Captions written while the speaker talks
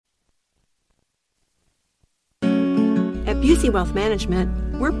Busey Wealth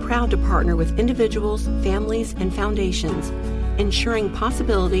Management, we're proud to partner with individuals, families, and foundations, ensuring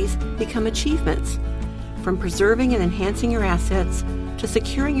possibilities become achievements. From preserving and enhancing your assets to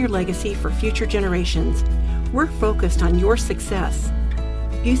securing your legacy for future generations, we're focused on your success.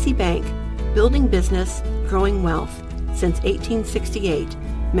 Busey Bank, building business, growing wealth. Since 1868,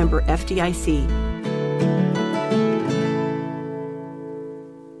 member FDIC.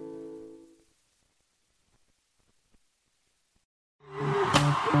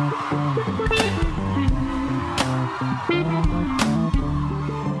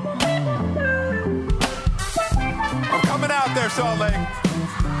 Salt Lake.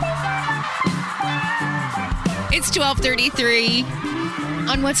 It's 12:33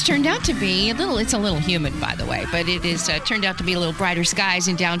 on what's turned out to be it's a little humid, by the way, but it is turned out to be a little brighter skies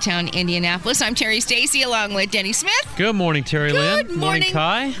in downtown Indianapolis. I'm Terry Stacy along with Denny Smith. Good morning, Terry Lynn. Good morning,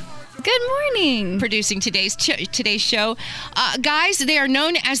 Kai. Good morning. Producing today's show. Guys, they are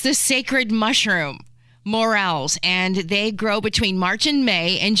known as the sacred mushroom. Morels, and they grow between March and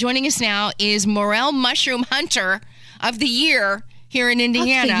May. And joining us now is Morel Mushroom Hunter of the Year here in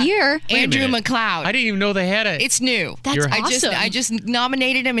Indiana. Of the year? Andrew McLeod. I didn't even know they had it. It's new. That's awesome. I just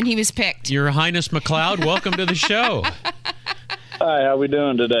nominated him and he was picked. Your Highness McLeod, welcome to the show. Hi, how we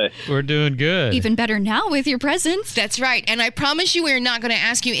doing today? We're doing good. Even better now with your presence. That's right. And I promise you we're not going to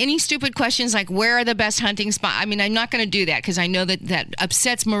ask you any stupid questions like where are the best hunting spots. I mean, I'm not going to do that because I know that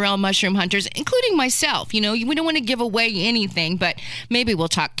upsets morel mushroom hunters, including myself. You know, we don't want to give away anything, but maybe we'll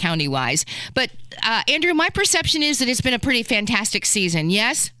talk county-wise. But, Andrew, my perception is that it's been a pretty fantastic season,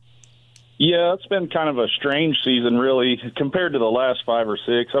 yes? Yeah, it's been kind of a strange season, really, compared to the last 5 or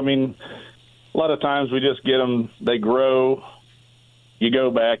 6. I mean, a lot of times we just get them, they grow. You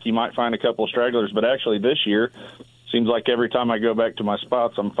go back, you might find a couple of stragglers, but actually this year, seems like every time I go back to my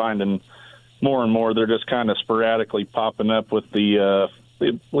spots, I'm finding more and more. They're just kind of sporadically popping up with I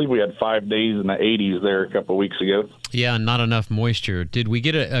believe we had 5 days in the 80s there a couple of weeks ago. Yeah, not enough moisture. Did we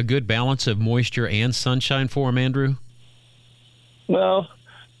get a good balance of moisture and sunshine for them, Andrew? Well,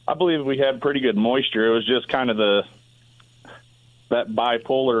 I believe we had pretty good moisture. It was just kind of that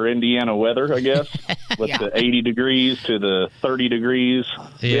bipolar Indiana weather, I guess, with the 80 degrees to the 30 degrees.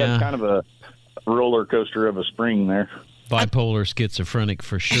 Yeah. We had kind of a roller coaster of a spring there. Bipolar schizophrenic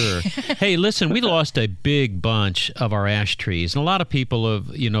for sure. Hey, listen, we lost a big bunch of our ash trees. And a lot of people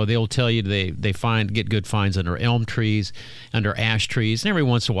they'll tell you they get good finds under elm trees, under ash trees, and every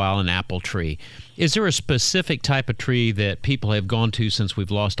once in a while an apple tree. Is there a specific type of tree that people have gone to since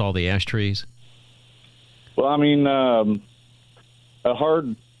we've lost all the ash trees? Well, I mean, a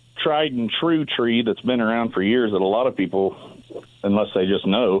hard, tried and true tree that's been around for years that a lot of people, unless they just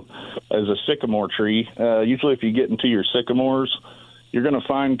know, is a sycamore tree. Usually if you get into your sycamores, you're going to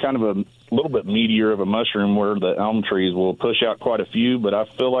find kind of a little bit meatier of a mushroom where the elm trees will push out quite a few, but I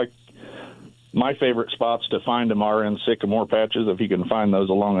feel like my favorite spots to find them are in sycamore patches, if you can find those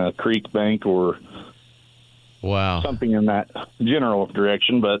along a creek bank or something in that general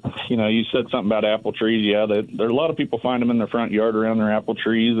direction. But, you said something about apple trees. Yeah, there a lot of people find them in their front yard around their apple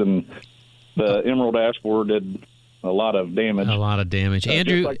trees, and the emerald ash borer did a lot of damage.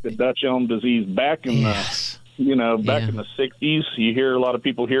 Andrew, just like the Dutch elm disease back in the 60s, you hear a lot of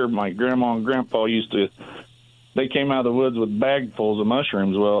people here. My grandma and grandpa they came out of the woods with bagfuls of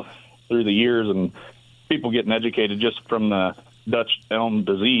mushrooms. Well, through the years and people getting educated just from the Dutch elm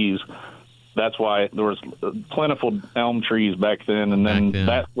disease, that's why there was plentiful elm trees back then, and then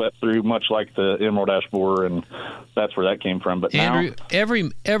that swept through much like the emerald ash borer, and that's where that came from. But Andrew, now,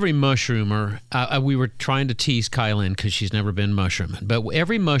 every mushroomer, we were trying to tease Kylan because she's never been mushrooming, but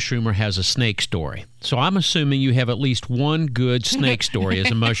every mushroomer has a snake story. So I'm assuming you have at least one good snake story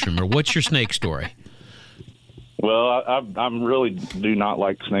as a mushroomer. What's your snake story? Well, I really do not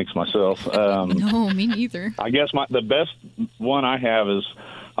like snakes myself. No, me neither. I guess the best one I have is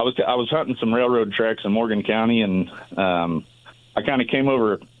I was hunting some railroad tracks in Morgan County, and I kind of came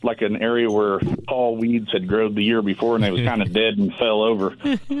over like an area where tall weeds had grown the year before, and they was kind of dead and fell over.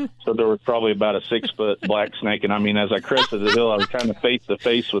 So there was probably about a 6-foot black snake, and I mean, as I crested the hill, I was kind of face to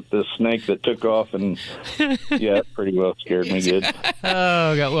face with this snake that took off, and it pretty well scared me good.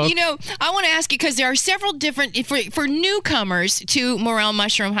 Oh, God, well, I want to ask you because there are several different for newcomers to morel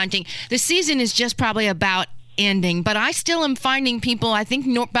mushroom hunting. The season is just probably about ending, but I still am finding people, I think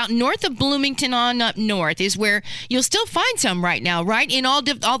about north of Bloomington on up north is where you'll still find some right now, right? In all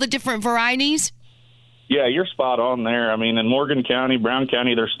the different varieties? Yeah, you're spot on there. I mean, in Morgan County, Brown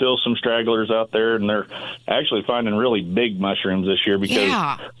County, there's still some stragglers out there, and they're actually finding really big mushrooms this year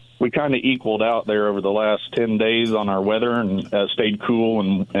because we kind of equaled out there over the last 10 days on our weather and stayed cool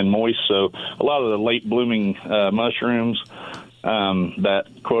and moist. So a lot of the late blooming mushrooms that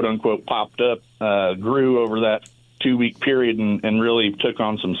quote unquote popped up grew over that 2-week period and really took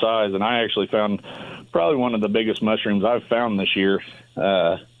on some size. And I actually found probably one of the biggest mushrooms I've found this year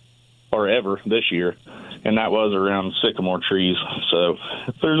or ever this year. And that was around sycamore trees. So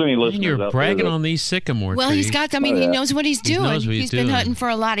if there's any listeners You're out bragging there on these sycamore Well, trees. he's got, I mean, he knows what he's doing. knows what he's been doing. hunting for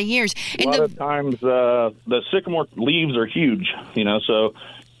a lot of years. A lot of times the sycamore leaves are huge, so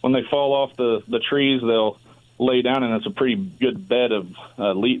when they fall off the trees, they'll lay down, and it's a pretty good bed of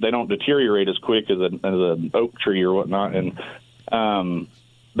leaf. They don't deteriorate as quick as an oak tree or whatnot, and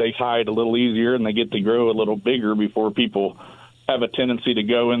they hide a little easier, and they get to grow a little bigger before people have a tendency to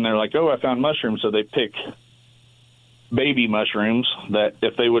go in there like, oh, I found mushrooms, so they pick baby mushrooms that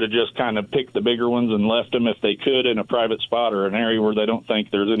if they would have just kind of picked the bigger ones and left them if they could in a private spot or an area where they don't think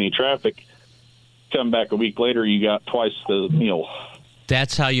there's any traffic, come back a week later, you got twice the meal.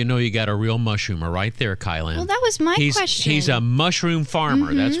 That's how you know you got a real mushroomer right there, Kylan. Well, that was my question. He's a mushroom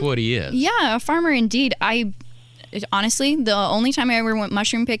farmer. That's what he is. Yeah, a farmer indeed. Honestly, the only time I ever went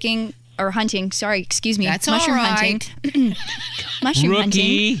mushroom picking or hunting, That's mushroom all right. hunting. Mushroom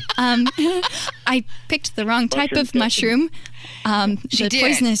Rookie. hunting. I picked the wrong type of mushroom. She the did.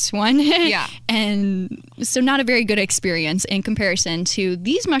 poisonous one. Yeah. And so not a very good experience in comparison to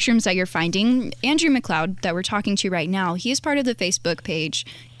these mushrooms that you're finding. Andrew McLeod, that we're talking to right now, he is part of the Facebook page,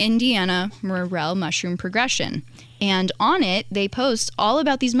 Indiana Morel Mushroom Progression. And on it, they post all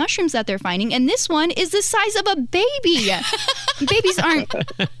about these mushrooms that they're finding. And this one is the size of a baby. Babies aren't,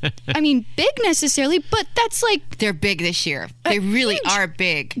 big necessarily, but that's like They're big this year. They really are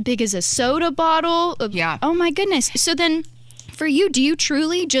big. big as a soda bottle. Yeah. Oh my goodness. So then for you, do you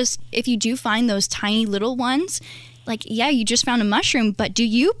truly just, if you do find those tiny little ones, like, yeah, you just found a mushroom, but do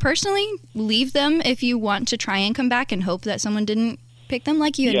you personally leave them if you want to try and come back and hope that someone didn't pick them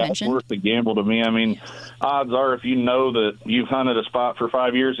like you had mentioned? It's worth the gamble to me. I mean, odds are if you know that you've hunted a spot for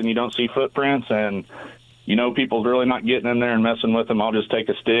 5 years and you don't see footprints and people's really not getting in there and messing with them, I'll just take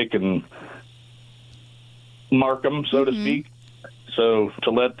a stick and mark them, so to speak. So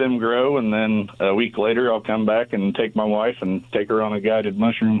to let them grow, and then a week later I'll come back and take my wife and take her on a guided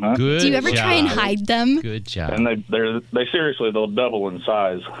mushroom hunt. Good Do you ever job. try and hide them? Good job. And they seriously, they'll double in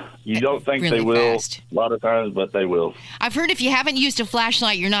size. You don't think Really they will fast. a lot of times, but they will. I've heard if you haven't used a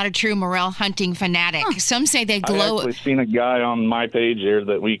flashlight, you're not a true morel hunting fanatic. Some say they I glow. actually seen a guy on my page there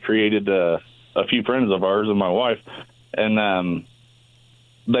that we created, a few friends of ours and my wife, and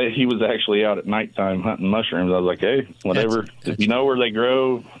he was actually out at nighttime hunting mushrooms. I was like, hey, whatever. If you know where they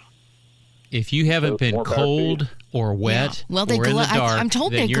grow, If you haven't been more power to you. cold or wet Well, they or in glow- the dark, I'm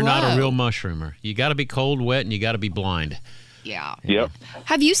told then they you're not a glow. real mushroomer. You got to be cold, wet, and you got to be blind. Yeah. yep.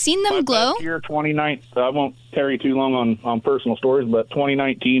 Have you seen them My glow? best year, 2019, I won't carry too long on personal stories, but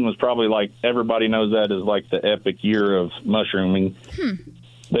 2019 was probably like, everybody knows that as like the epic year of mushrooming.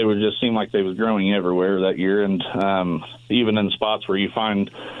 They would just seem like they was growing everywhere that year. And even in spots where you find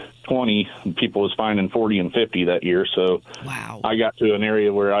 20, people was finding 40 and 50 that year. So Wow. I got to an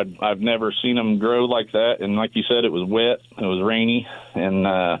area where I've never seen them grow like that. And like you said, it was wet, it was rainy, and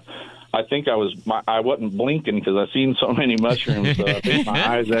I think I wasn't blinking because I seen so many mushrooms. So I think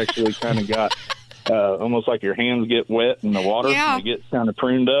my eyes actually kind of got almost like your hands get wet in the water. Yeah. And they get kind of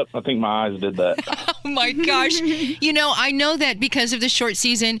pruned up. I think my eyes did that. Oh my gosh. I know that because of the short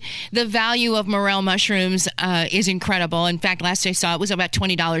season, the value of morel mushrooms is incredible. In fact, last I saw it was about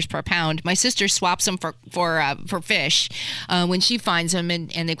 $20 per pound. My sister swaps them for fish when she finds them, and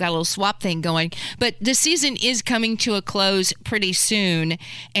they've got a little swap thing going. But the season is coming to a close pretty soon,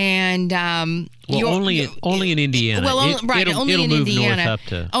 and only in Indiana. Well, It'll only in move Indiana. north up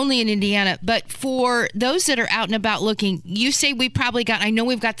to. Only in Indiana. But for those that are out and about looking, you say we've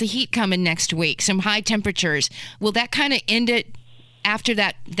got the heat coming next week, some high temperatures. Will that kind of end it after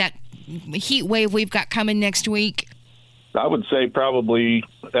that heat wave we've got coming next week? I would say probably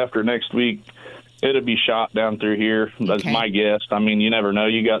after next week, it'll be shot down through here. That's Okay. my guess. I mean, you never know.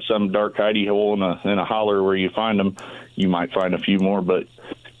 You got some dark hidey hole in a holler where you find them. You might find a few more, but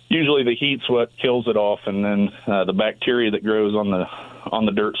usually the heat's what kills it off, and then the bacteria that grows on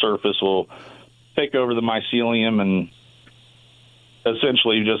the dirt surface will take over the mycelium and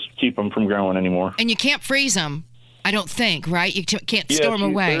essentially just keep them from growing anymore. And you can't freeze them, I don't think, right? You can't store them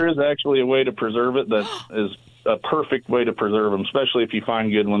away. There is actually a way to preserve it that is a perfect way to preserve them, especially if you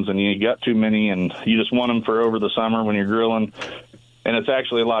find good ones and you got too many and you just want them for over the summer when you're grilling. And it's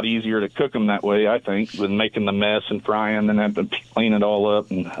actually a lot easier to cook them that way, I think, than making the mess and frying and have to clean it all up.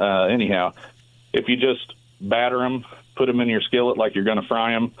 And anyhow, if you just batter them, put them in your skillet like you're going to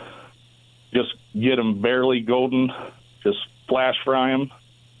fry them. Just get them barely golden. Just flash fry them.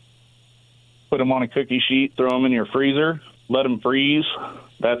 Put them on a cookie sheet. Throw them in your freezer. Let them freeze.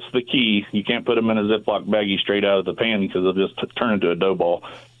 That's the key. You can't put them in a Ziploc baggie straight out of the pan because they'll just turn into a dough ball.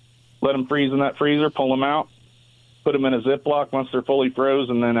 Let them freeze in that freezer. Pull them out. Put them in a Ziploc once they're fully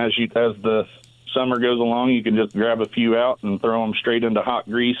frozen. Then as the summer goes along, you can just grab a few out and throw them straight into hot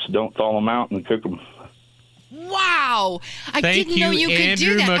grease. Don't thaw them out and cook them. Wow. I Thank didn't know you could Andrew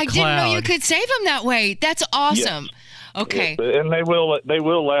do that. McLeod. I didn't know you could save them that way. That's awesome. Yes. Okay. Yes, and they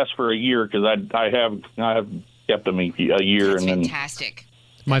will last for a year because I have kept them a year. That's and then fantastic.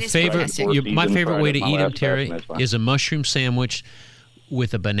 My That is favorite, fantastic. my favorite way to My eat them, last Terry, batch, and it's fine. is a mushroom sandwich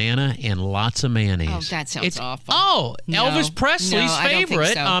with a banana and lots of mayonnaise. Oh, that sounds It's- awful. Oh, No. Elvis Presley's No, I don't think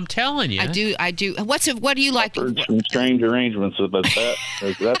favorite. so. I'm telling you. I do. What do you like? heard some strange arrangements, but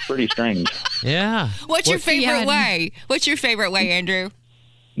that's pretty strange. Yeah. What's your favorite Yeah. way? What's your favorite way, Andrew?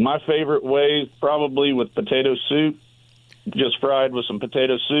 My favorite way is probably with potato soup, just fried with some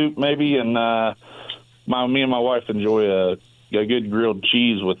potato soup maybe, and me and my wife enjoy a good grilled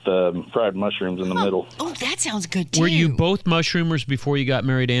cheese with fried mushrooms in the middle. Oh, that sounds good too. Were you both mushroomers before you got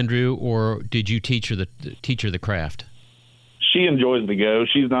married, Andrew, or did you teach her the craft? She enjoys to go.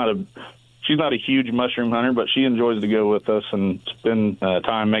 She's not a huge mushroom hunter, but she enjoys to go with us and spend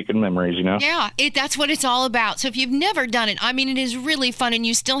time making memories, you know? Yeah, that's what it's all about. So if you've never done it, I mean, it is really fun, and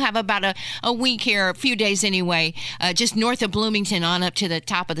you still have about a week here, a few days anyway, just north of Bloomington on up to the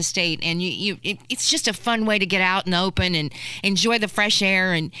top of the state, and it's just a fun way to get out and open and enjoy the fresh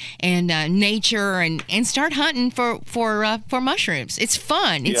air and nature and start hunting for mushrooms. It's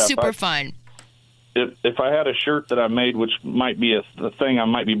fun. It's Yeah, super fun. If I had a shirt that I made, which might be a thing I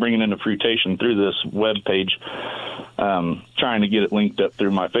might be bringing into fruitation through this web page, trying to get it linked up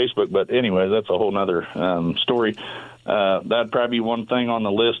through my Facebook. But anyway, that's a whole nother story. That'd probably be one thing on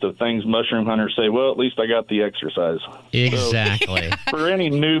the list of things mushroom hunters say, well, at least I got the exercise. Exactly. For any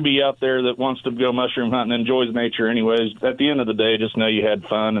newbie out there that wants to go mushroom hunting, enjoys nature anyways, at the end of the day, just know you had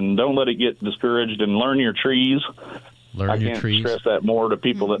fun and don't let it get discouraged and learn your trees. I Learn your can't trees. stress that more to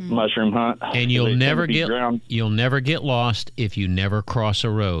people that mushroom hunt. And They you'll tend to never be get lost if you never cross a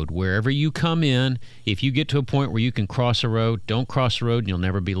road. Wherever you come in, if you get to a point where you can cross a road, don't cross the road and you'll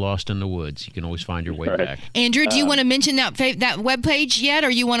never be lost in the woods. You can always find your way Right. back. Andrew, do you want to mention that webpage yet, or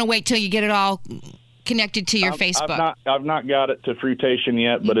you want to wait till you get it all connected to your Facebook? I've not got it to fruitation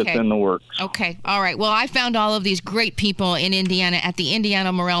yet, but Okay. it's in the works. Okay. All right. Well, I found all of these great people in Indiana at the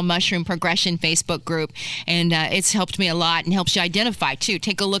Indiana Morel Mushroom Progression Facebook group, and it's helped me a lot and helps you identify, too.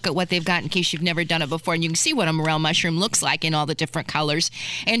 Take a look at what they've got in case you've never done it before, and you can see what a morel mushroom looks like in all the different colors.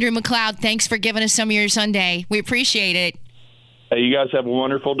 Andrew McLeod, thanks for giving us some of your Sunday. We appreciate it. Hey, you guys have a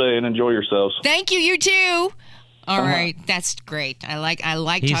wonderful day and enjoy yourselves. Thank you. You too. All right. That's great. I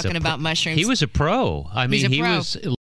like He's talking a about mushrooms. He was a pro. I He's mean, a he pro. was